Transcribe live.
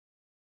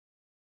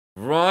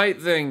Right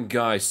then,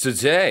 guys.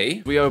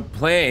 Today, we are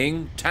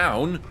playing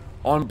Town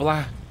on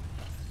Black...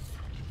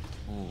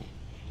 Ooh.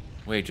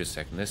 Wait just a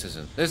second. This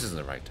isn't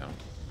the right town.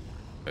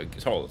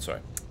 Hold on, sorry.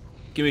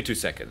 Give me 2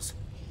 seconds.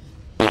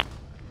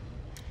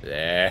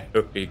 There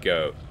we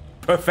go.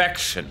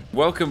 Perfection.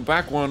 Welcome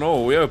back, one and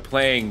all. We are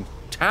playing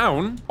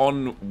Town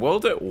on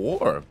World at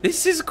War.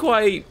 This is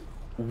quite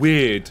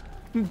weird,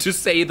 to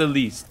say the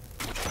least.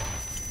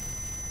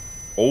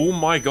 Oh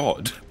my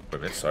god. Wait a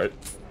minute, sorry.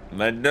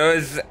 My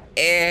nose.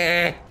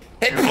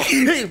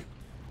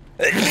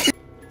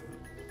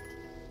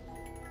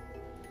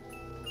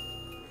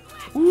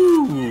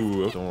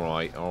 Ooh.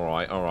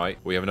 Alright.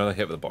 We have another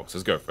hit with the box.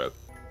 Let's go for it.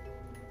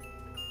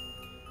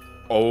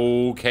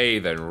 Okay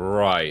then,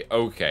 right.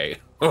 Okay.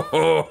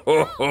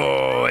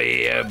 Oh,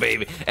 yeah,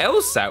 baby.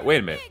 LSAT, wait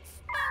a minute.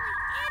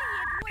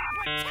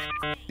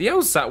 The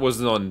LSAT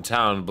wasn't on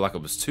Town Black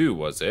Ops 2,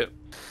 was it?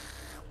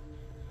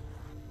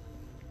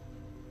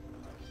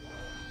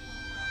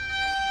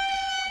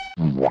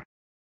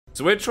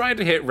 So we're trying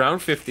to hit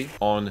round 50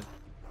 on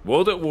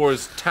World at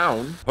War's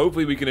Town.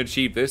 Hopefully we can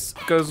achieve this,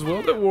 because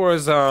World at War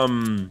is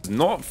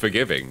not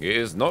forgiving. It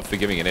is not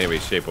forgiving in any way,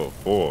 shape, or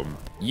form.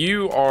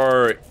 You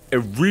are a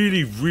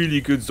really,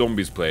 really good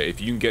zombies player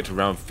if you can get to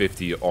round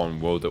 50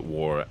 on World at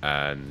War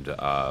and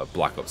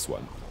Black Ops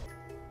 1.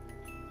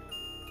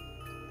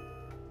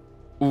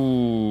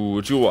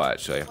 Ooh, do you know what,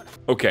 actually?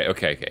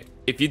 Okay.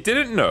 If you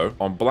didn't know,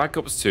 on Black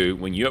Ops 2,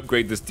 when you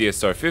upgrade this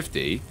DSR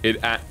 50,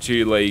 it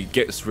actually like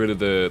gets rid of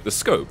the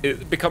scope.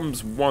 It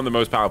becomes one of the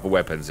most powerful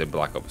weapons in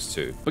Black Ops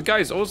 2. But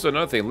guys, also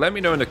another thing, let me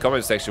know in the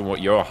comment section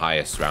what your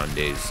highest round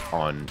is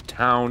on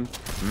Town.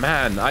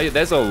 Man,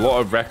 there's a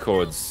lot of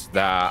records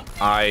that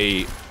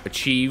I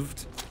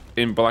achieved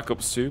in Black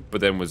Ops 2,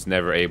 but then was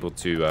never able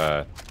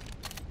to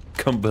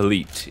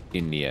complete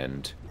in the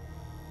end.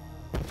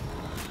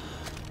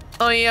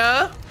 Oh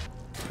yeah?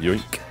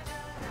 Yoink.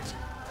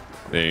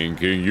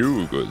 Thanking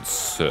you, good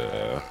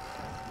sir.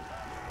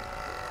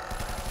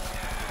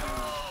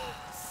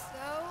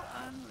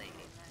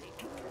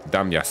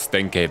 Damn ya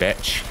stinky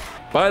bitch.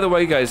 By the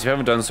way, guys, if you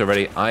haven't done so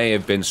already, I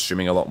have been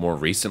streaming a lot more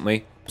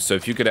recently. So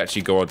if you could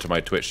actually go onto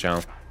my Twitch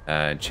channel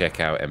and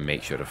check out and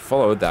make sure to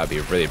follow, that'd be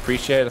really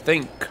appreciated. I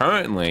think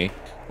currently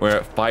we're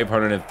at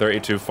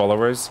 532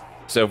 followers.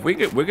 So if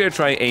we're gonna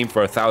try and aim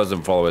for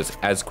 1,000 followers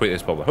as quickly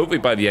as possible, hopefully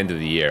by the end of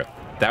the year.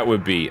 That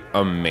would be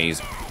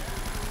amazing.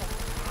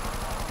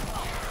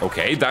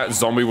 Okay, that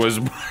zombie was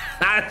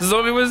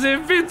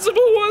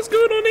invincible. What's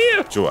going on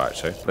here? Sure,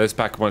 actually. Let's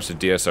pack a bunch of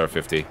DSR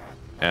 50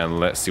 and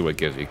let's see what it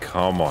gives me.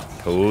 Come on,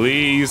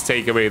 please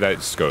take away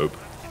that scope.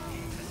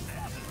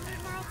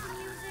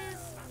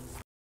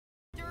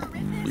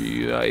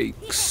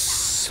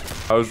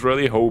 Yikes. I was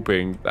really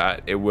hoping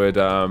that it would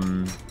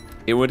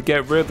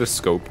get rid of the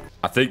scope.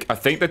 I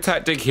think the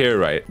tactic here,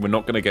 right? We're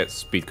not gonna get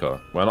speed color.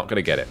 We're not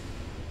gonna get it.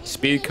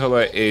 Speed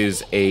color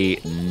is a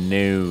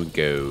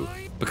no-go.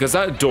 Because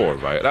that door,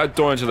 right? That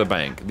door into the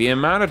bank, the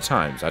amount of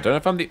times, I don't know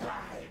if I'm the...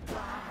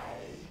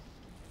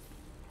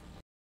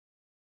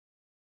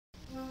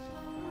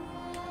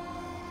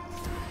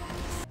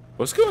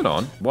 What's going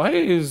on? Why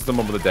is the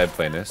Mob of the Dead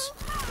playing this?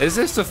 Is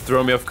this to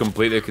throw me off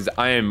completely? Because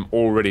I am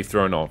already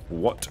thrown off.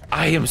 What?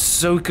 I am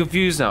so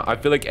confused now. I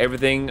feel like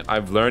everything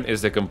I've learned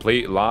is a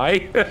complete lie.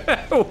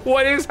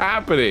 What is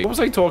happening? What was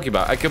I talking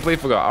about? I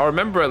completely forgot. I'll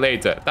remember it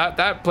later.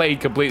 That play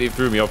completely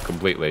threw me off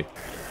completely.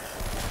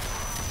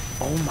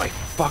 Oh my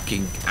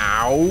fucking...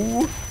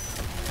 Ow.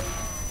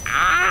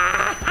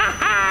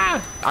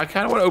 Ah! I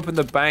kind of want to open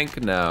the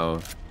bank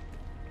now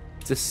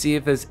to see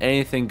if there's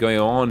anything going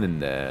on in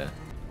there.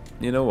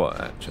 You know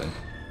what, actually?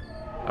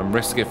 I'm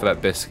risking it for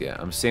that biscuit.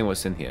 I'm seeing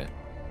what's in here.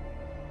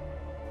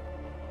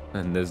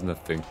 And there's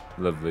nothing.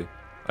 Lovely.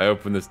 I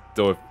opened this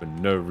door for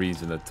no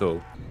reason at all.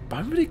 But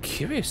I'm really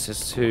curious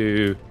as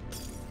to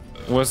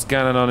what's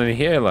going on in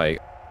here,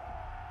 like.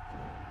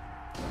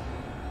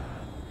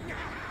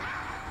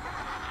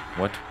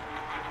 What?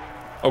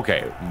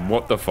 Okay,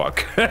 what the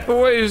fuck?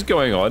 What is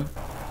going on?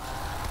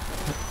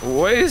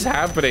 What is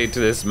happening to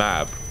this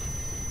map?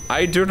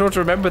 I do not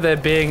remember there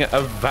being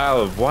a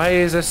valve. Why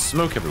is there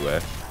smoke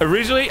everywhere?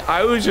 Originally,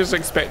 I was just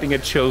expecting a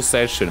chill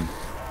session.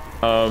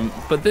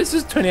 But this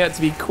is turning out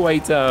to be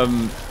quite,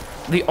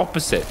 the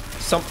opposite.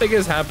 Something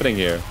is happening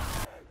here.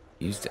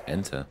 Use to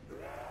enter.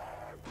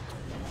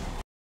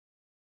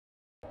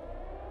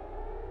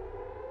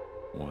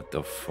 What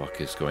the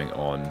fuck is going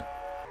on?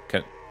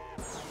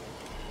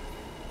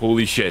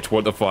 Holy shit,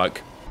 what the fuck?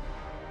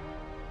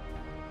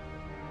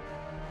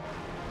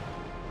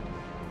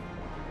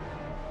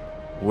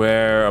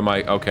 Where am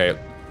I? Okay.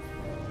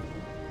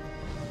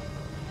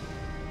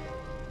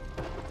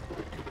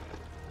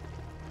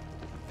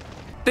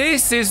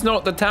 This is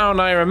not the town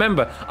I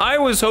remember. I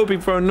was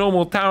hoping for a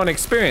normal town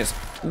experience.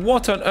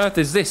 What on earth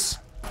is this?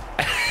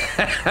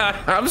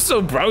 I'm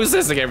still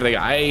processing everything.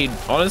 I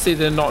honestly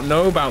did not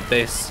know about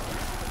this.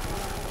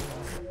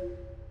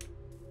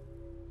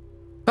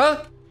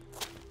 Huh?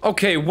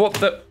 Okay,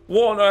 what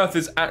on earth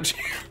is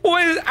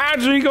what is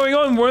actually going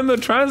on? We're in the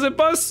transit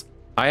bus?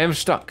 I am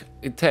stuck.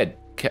 Ted,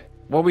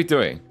 What are we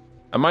doing?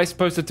 Am I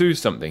supposed to do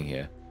something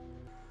here?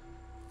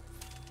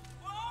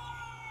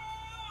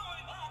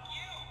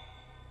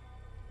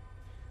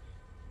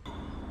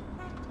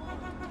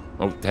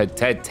 Oh, Ted.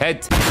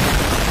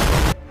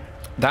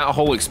 That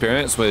whole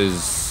experience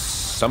was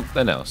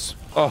something else.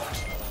 Oh,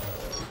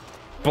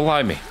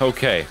 blimey.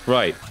 Okay,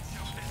 right.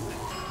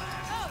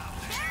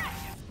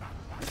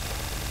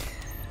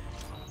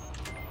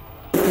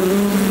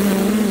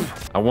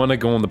 I want to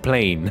go on the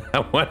plane.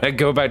 I want to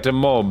go back to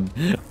Mom.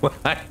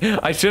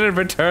 I shouldn't have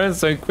returned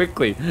so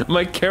quickly.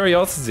 My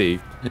curiosity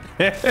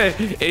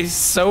is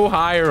so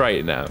high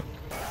right now.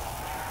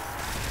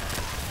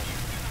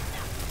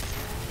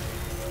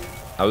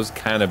 That was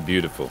kind of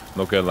beautiful.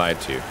 Not gonna lie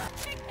to you.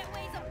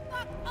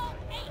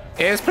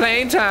 It's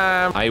plane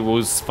time. I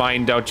will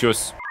find out your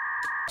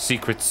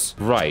secrets.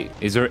 Right.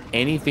 Is there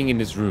anything in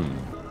this room?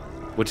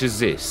 What is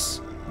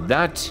this?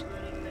 That...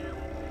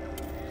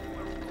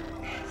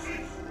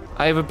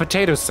 I have a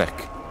potato sack.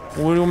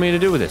 What do you want me to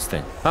do with this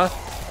thing? Huh?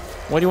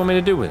 What do you want me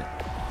to do with it?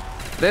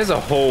 There's a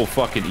whole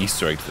fucking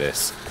Easter egg to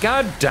this.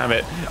 God damn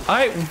it.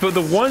 For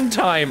the one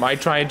time I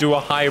try and do a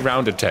high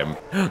round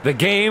attempt, the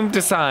game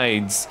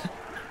decides,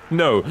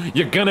 no,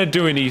 you're gonna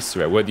do an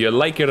Easter egg, whether you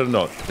like it or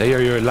not. They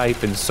are your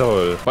life and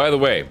soul. By the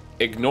way,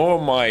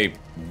 ignore my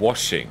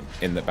washing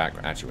in the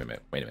background. Actually,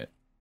 wait a minute.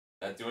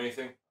 Did that do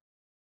anything?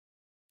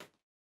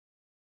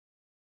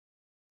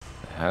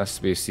 There has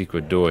to be a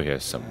secret door here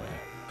somewhere.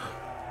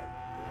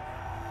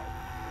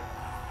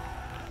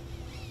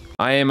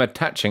 I am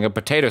attaching a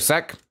potato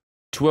sack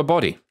to a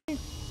body. My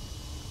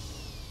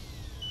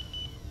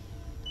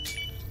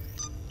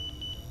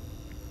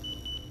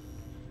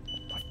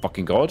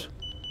fucking God.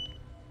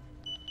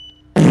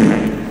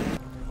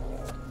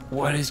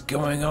 What is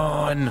going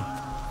on?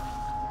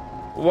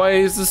 Why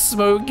is the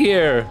smoke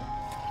here?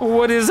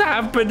 What is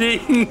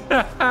happening?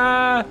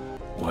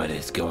 What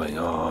is going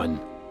on?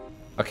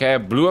 Okay, I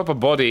blew up a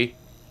body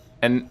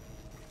and...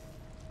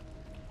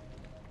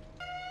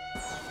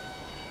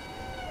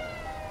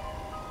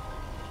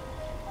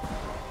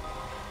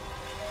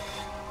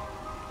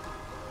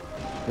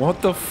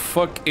 What the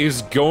fuck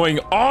is going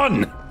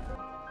on?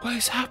 What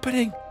is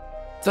happening?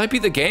 Did I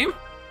beat the game?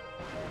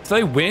 Did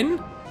I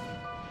win?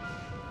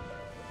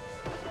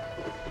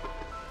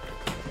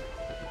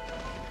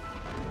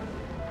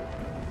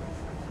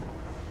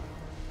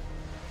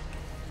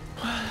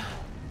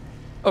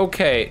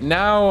 Okay,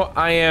 now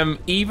I am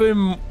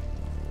even...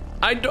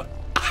 I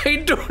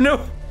don't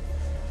know.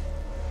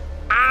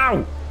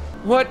 Ow!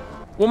 What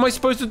am I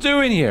supposed to do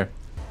in here?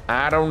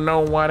 I don't know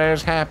what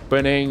is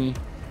happening.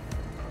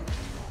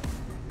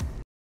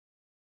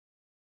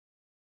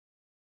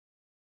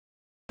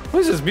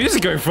 Where's this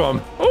music going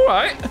from? All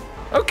right,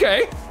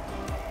 okay.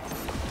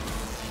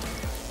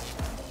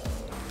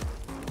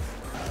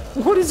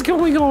 What is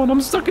going on?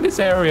 I'm stuck in this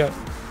area.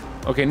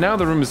 Okay, now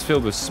the room is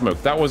filled with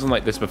smoke. That wasn't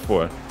like this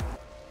before.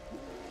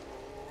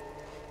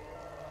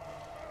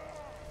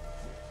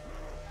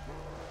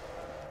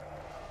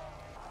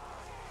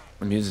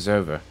 The music's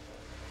over.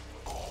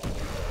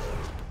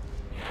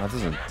 That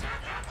doesn't...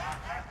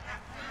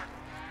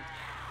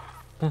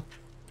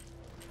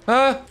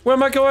 where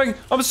am I going?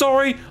 I'm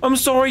sorry.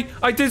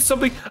 I did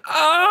something.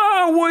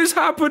 What is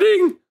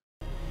happening?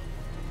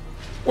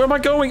 Where am I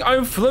going?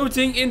 I'm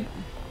floating in...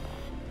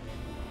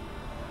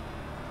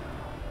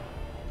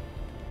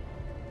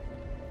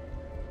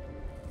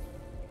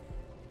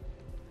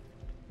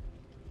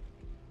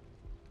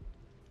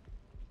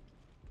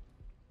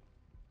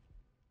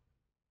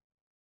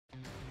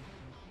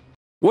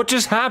 What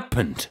just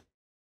happened?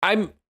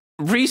 I'm...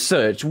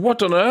 Research?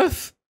 What on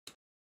earth?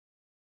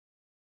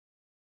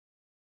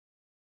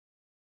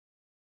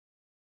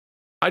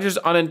 I just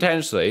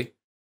unintentionally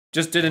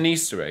just did an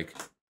Easter egg.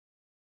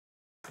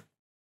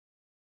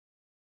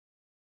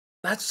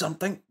 That's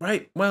something,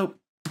 right? Well,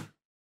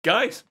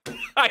 guys,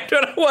 I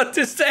don't know what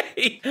to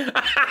say.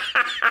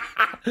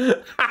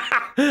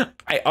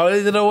 I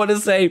honestly don't know what to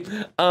say.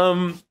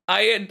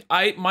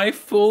 My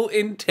full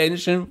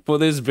intention for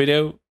this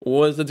video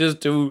was to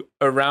just do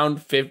a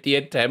round 50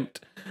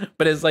 attempt,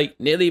 but it's like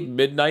nearly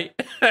midnight.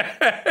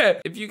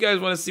 If you guys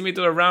want to see me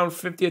do a round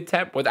 50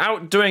 attempt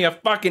without doing a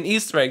fucking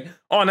Easter egg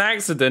on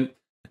accident,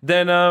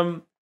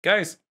 then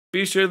guys,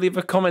 be sure to leave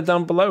a comment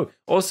down below.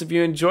 Also, if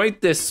you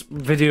enjoyed this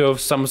video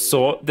of some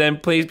sort, then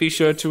please be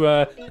sure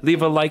to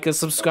leave a like and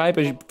subscribe,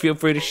 and feel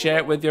free to share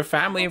it with your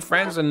family and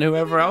friends and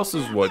whoever else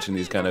is watching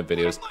these kind of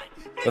videos.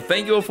 But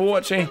thank you all for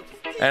watching,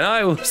 and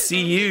I will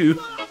see you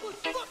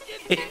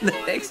in the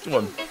next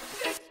one.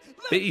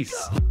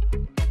 Peace.